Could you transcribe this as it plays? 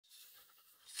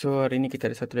So hari ni kita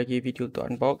ada satu lagi video untuk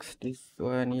unbox. This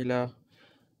one ialah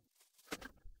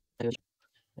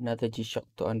another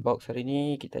G-Shock untuk unbox. Hari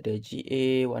ni kita ada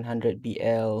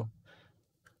GA-100BL.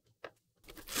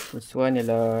 This one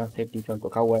ialah saya belikan untuk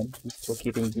kawan. So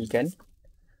kirim belikan.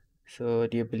 So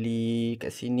dia beli kat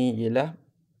sini ialah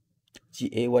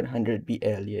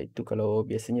GA-100BL, iaitu kalau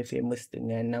biasanya famous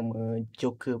dengan nama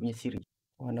Joker punya series.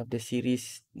 One of the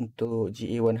series untuk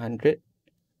GA-100.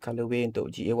 Colorway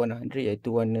untuk GA-100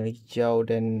 iaitu warna hijau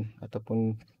dan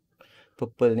ataupun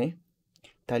purple ni.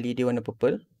 Tali dia warna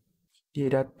purple. Dia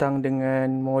datang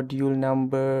dengan modul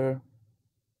number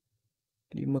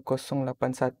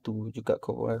 5081 juga,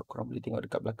 korang boleh tengok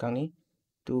dekat belakang ni.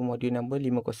 Tu modul number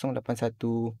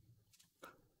 5081.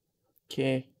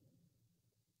 Okay.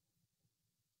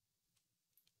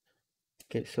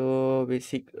 Okay, so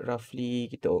basic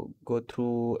roughly kita go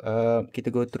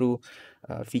through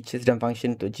features dan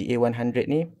function untuk GA100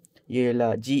 ni.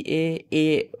 Ialah GA,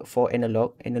 A for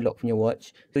analog punya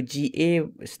watch. So GA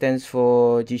stands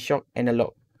for G-Shock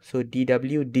analog. So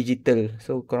DW digital.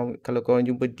 So kalau korang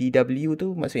jumpa DW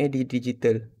tu maksudnya di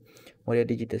digital. Model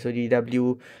digital. So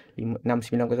DW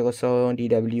 6900,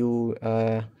 DW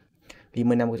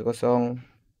 5600.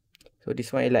 So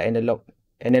this one ialah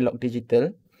analog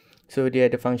digital. So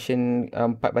dia ada function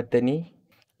 4 button ni,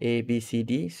 A, B, C,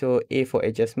 D. So A for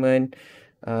adjustment,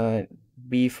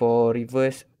 B for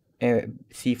reverse,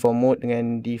 C for mode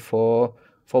dengan D for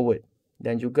forward.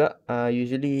 Dan juga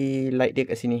usually light dia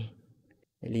kat sini,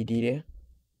 LED dia.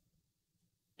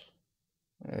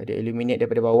 Dia illuminate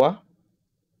daripada bawah.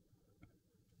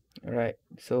 Alright,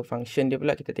 so function dia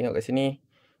pula kita tengok kat sini.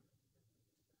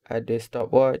 Ada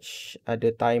stopwatch,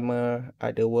 ada timer,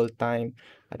 ada world time,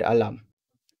 ada alarm.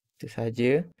 Itu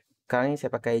sahaja. Sekarang ni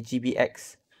saya pakai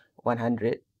GBX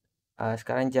 100.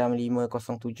 Sekarang jam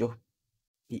 5.07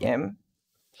 PM.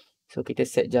 So kita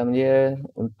set jam dia.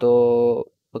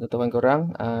 Untuk pengetahuan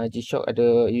korang, G-Shock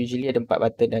usually ada 4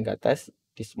 button dan kat atas.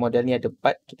 This model ni ada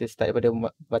 4. Kita start daripada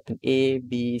button A,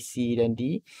 B, C dan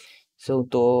D. So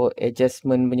untuk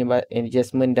adjustment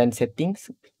dan settings,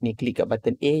 ni klik kat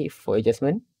button A for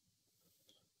adjustment.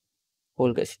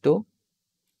 Hold kat situ.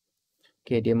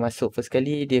 Okay, dia masuk first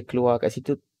kali, dia keluar kat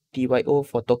situ TYO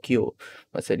for Tokyo.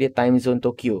 Maksud dia time zone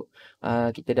Tokyo.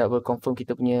 Kita double confirm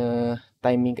kita punya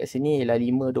timing kat sini ialah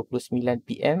 5.29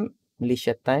 PM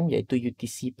Malaysia time, iaitu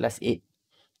UTC plus 8.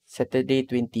 Saturday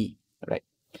 20. Alright.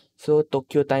 So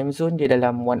Tokyo time zone dia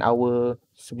dalam 1 hour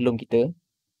sebelum kita.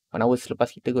 1 hour selepas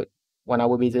kita kot. 1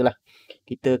 hour beza lah.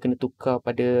 Kita kena tukar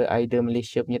pada either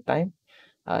Malaysia punya time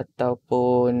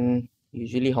ataupun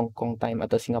usually Hong Kong time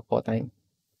atau Singapore time.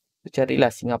 Carilah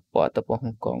Singapore ataupun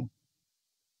Hong Kong.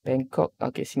 Bangkok.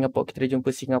 Okay, Singapore. Kita dah jumpa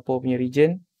Singapore punya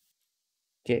region.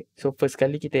 Okay, so first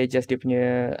kali kita adjust dia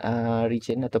punya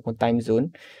region ataupun time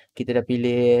zone. Kita dah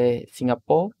pilih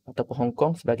Singapore ataupun Hong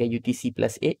Kong sebagai UTC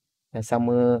plus 8. Dan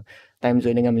sama time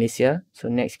zone dengan Malaysia.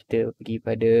 So next kita pergi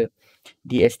pada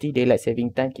DST, Daylight Saving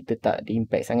Time. Kita tak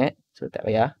di-impact sangat. So tak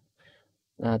payah.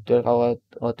 12 hour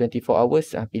or 24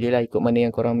 hours. Pilihlah ikut mana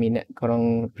yang korang minat,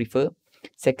 korang prefer.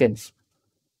 Seconds.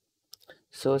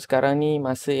 So sekarang ni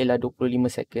masa ialah 25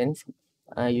 seconds.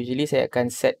 Usually saya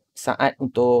akan set saat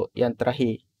untuk yang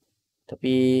terakhir.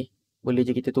 Tapi boleh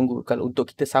je kita tunggu. Kalau untuk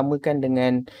kita samakan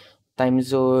dengan time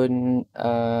zone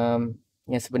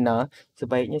yang sebenar,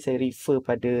 sebaiknya saya refer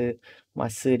pada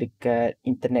masa dekat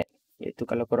internet. Iaitu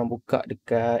kalau korang buka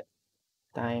dekat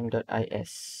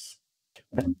time.is.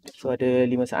 So ada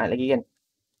 5 saat lagi kan.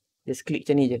 Just klik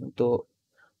macam ni je untuk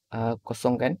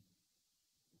kosongkan.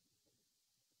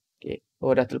 Okay.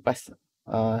 Oh dah terlepas.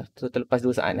 So terlepas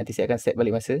 2 saat, nanti saya akan set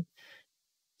balik masa.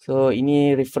 So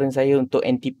ini reference saya untuk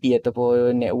NTP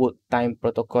ataupun Network Time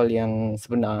Protocol yang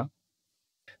sebenar.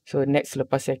 So next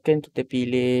selepas second kita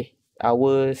pilih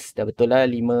hours. Dah betul lah,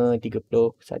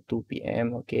 5.31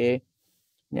 PM. Okay.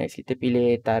 Next kita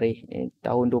pilih tarikh.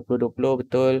 Tahun 2020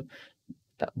 betul.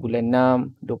 Bulan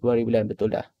 6, 20 hari bulan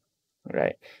betul dah.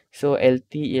 Alright. So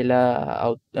LT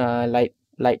ialah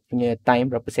light punya time,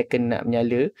 berapa second nak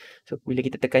menyala. So bila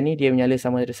kita tekan ni, dia menyala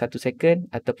sama ada 1 second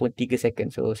ataupun 3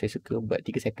 second. So saya suka buat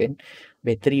 3 second.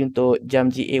 Bateri untuk jam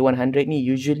GA100 ni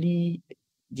usually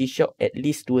G-Shock at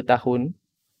least 2 tahun.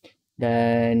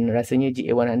 Dan rasanya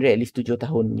GA100 at least 7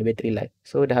 tahun punya bateri life.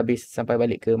 So dah habis sampai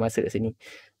balik ke masa kat sini.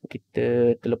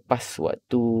 Kita terlepas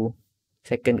waktu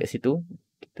second kat situ.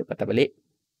 Kita patah balik.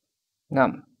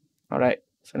 Ngam. Alright.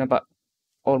 So nampak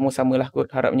almost sama lah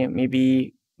kot harapnya.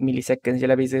 Maybe milliseconds je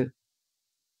lah beza.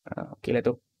 Okay lah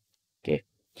tu. Okay.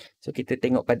 So kita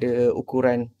tengok pada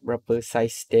ukuran berapa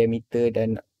size diameter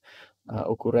dan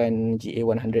ukuran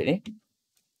GA100 ni.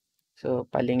 So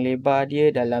paling lebar dia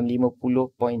dalam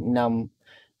 50.6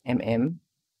 mm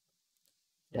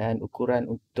dan ukuran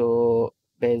untuk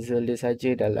bezel dia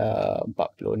saja dalam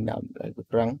 46 lebih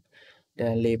kurang,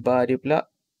 dan lebar dia pula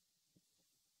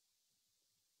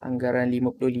anggaran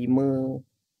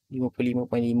 55.5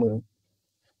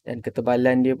 dan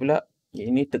ketebalan dia pula,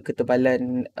 ini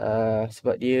ketebalan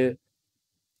sebab dia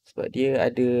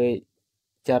ada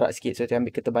jarak sikit, so saya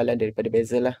ambil ketebalan daripada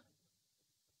bezel lah.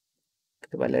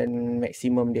 Ketebalan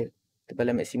maksimum dia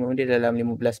dalam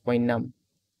 15.6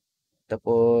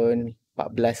 ataupun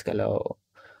 14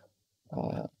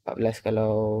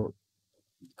 kalau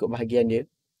ikut bahagian dia.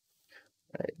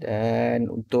 Dan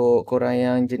untuk korang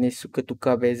yang jenis suka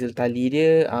tukar bezel tali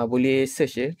dia, boleh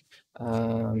search je.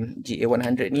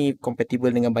 GA100 ni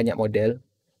compatible dengan banyak model.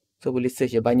 So boleh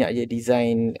search je, banyak je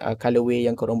design colorway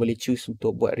yang korang boleh choose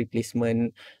untuk buat replacement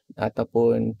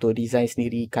ataupun untuk design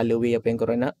sendiri colorway apa yang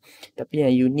korang nak. Tapi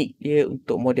yang unik dia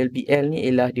untuk model BL ni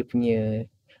ialah dia punya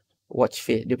watch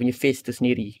face, dia punya face tu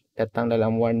sendiri datang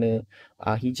dalam warna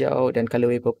hijau dan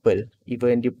colorway purple.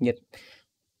 Even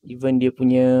dia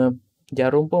punya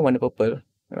jarum pun warna purple.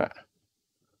 Nampak?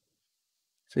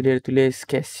 So dia tulis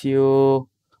Casio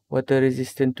water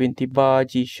resistant 20 bar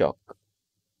G-Shock.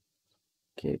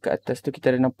 Okay, kat atas tu kita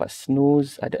ada nampak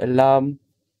snooze, ada alarm,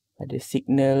 ada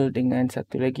signal dengan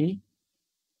satu lagi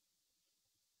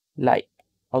light,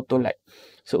 auto light.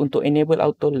 So untuk enable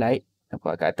auto light,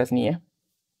 nampak kat atas ni ya.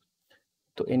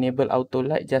 Untuk enable auto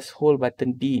light, just hold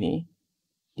button B ni.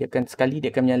 Dia akan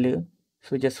menyala.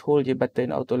 So just hold je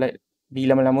button auto light B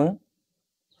lama-lama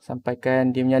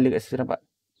sampaikan dia menyala kat situ, nampak?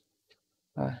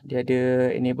 Dia ada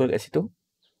enable kat situ.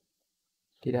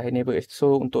 Dia dah enable kat situ.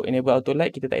 So untuk enable auto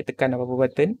light, kita tak payah tekan apa-apa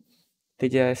button. Kita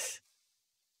just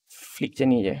flick macam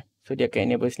ni je. So dia akan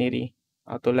enable sendiri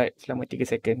auto light selama 3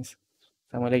 seconds.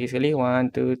 Sama lagi sekali, 1,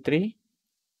 2, 3.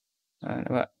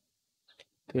 Nampak?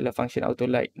 Itulah function auto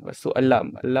light. Lepas tu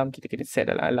alarm kita kena set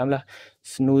dalam alarm lah.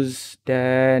 Snooze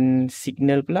dan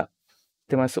signal pula,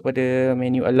 kita masuk pada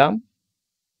menu alarm.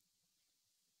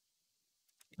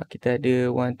 Kita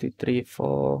ada 1, 2, 3,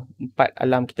 4, 4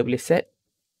 alarm kita boleh set.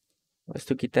 Lepas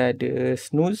tu kita ada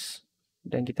snooze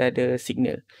dan kita ada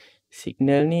signal.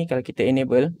 Signal ni kalau kita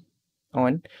enable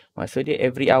on, maksud dia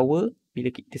every hour,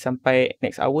 bila kita sampai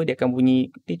next hour dia akan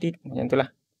bunyi titit macam tu lah.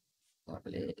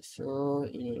 So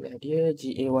inilah dia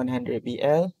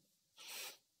GA100BL.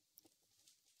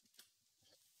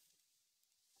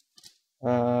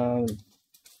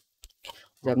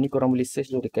 Jam ni korang boleh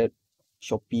search dulu dekat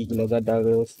Shopee, Lazada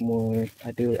ke, semua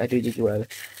ada je jual.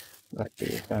 Baca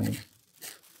kan.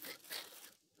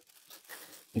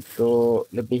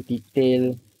 Untuk lebih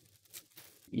detail,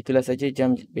 itulah saja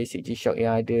jam basic G-Shock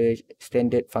yang ada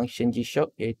standard function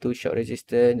G-Shock, iaitu shock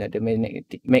resistance, ada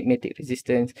magnetic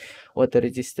resistance, water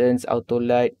resistance, auto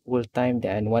light, world time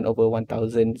dan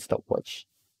 1/1000 stopwatch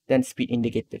dan speed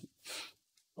indicator.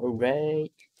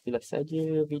 Alright, itulah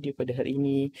saja video pada hari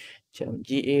ini, jam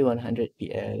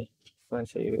GA100BL.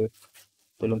 Saya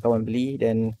tolong kawan beli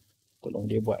dan tolong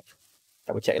dia buat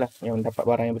double check lah yang dapat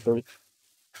barang yang betul.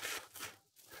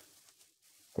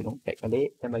 Tolong pack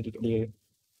balik dan bagi kat dia.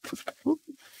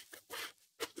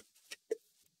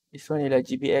 This one ialah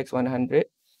GBX 100.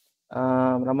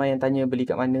 Ramai yang tanya beli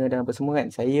kat mana dan apa semua kan.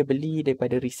 Saya beli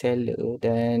daripada reseller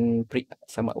dan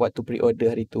sama waktu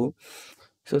pre-order hari tu.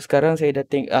 So sekarang saya dah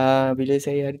bila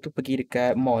saya hari tu pergi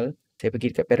dekat mall, saya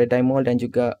pergi dekat Paradigm Mall dan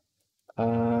juga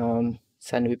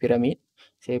Sunway Pyramid.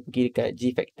 Saya pergi dekat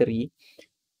G Factory.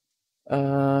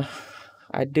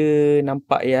 Ada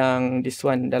nampak yang this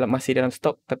one masih dalam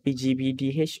stok, tapi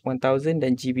GBDH 1000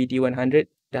 dan GBD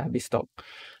 100 dah habis stok.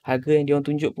 Harga yang diorang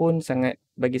tunjuk pun sangat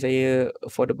bagi saya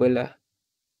affordable lah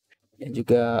dan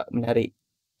juga menarik.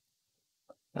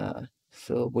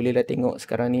 So bolehlah tengok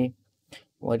sekarang ni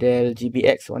model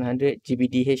GBX 100,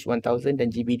 GBDH 1000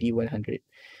 dan GBD 100.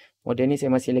 Model ni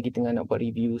saya masih lagi tengah nak buat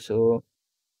review. So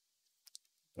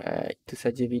itu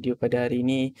saja video pada hari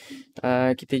ini.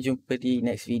 Kita jumpa di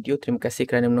next video. Terima kasih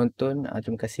kerana menonton.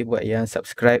 Terima kasih buat yang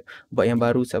subscribe, buat yang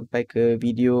baru sampai ke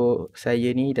video saya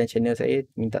ni dan channel saya,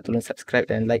 minta tolong subscribe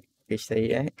dan like page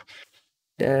saya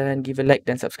dan give a like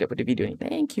dan subscribe pada video ni.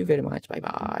 Thank you very much. Bye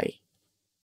bye.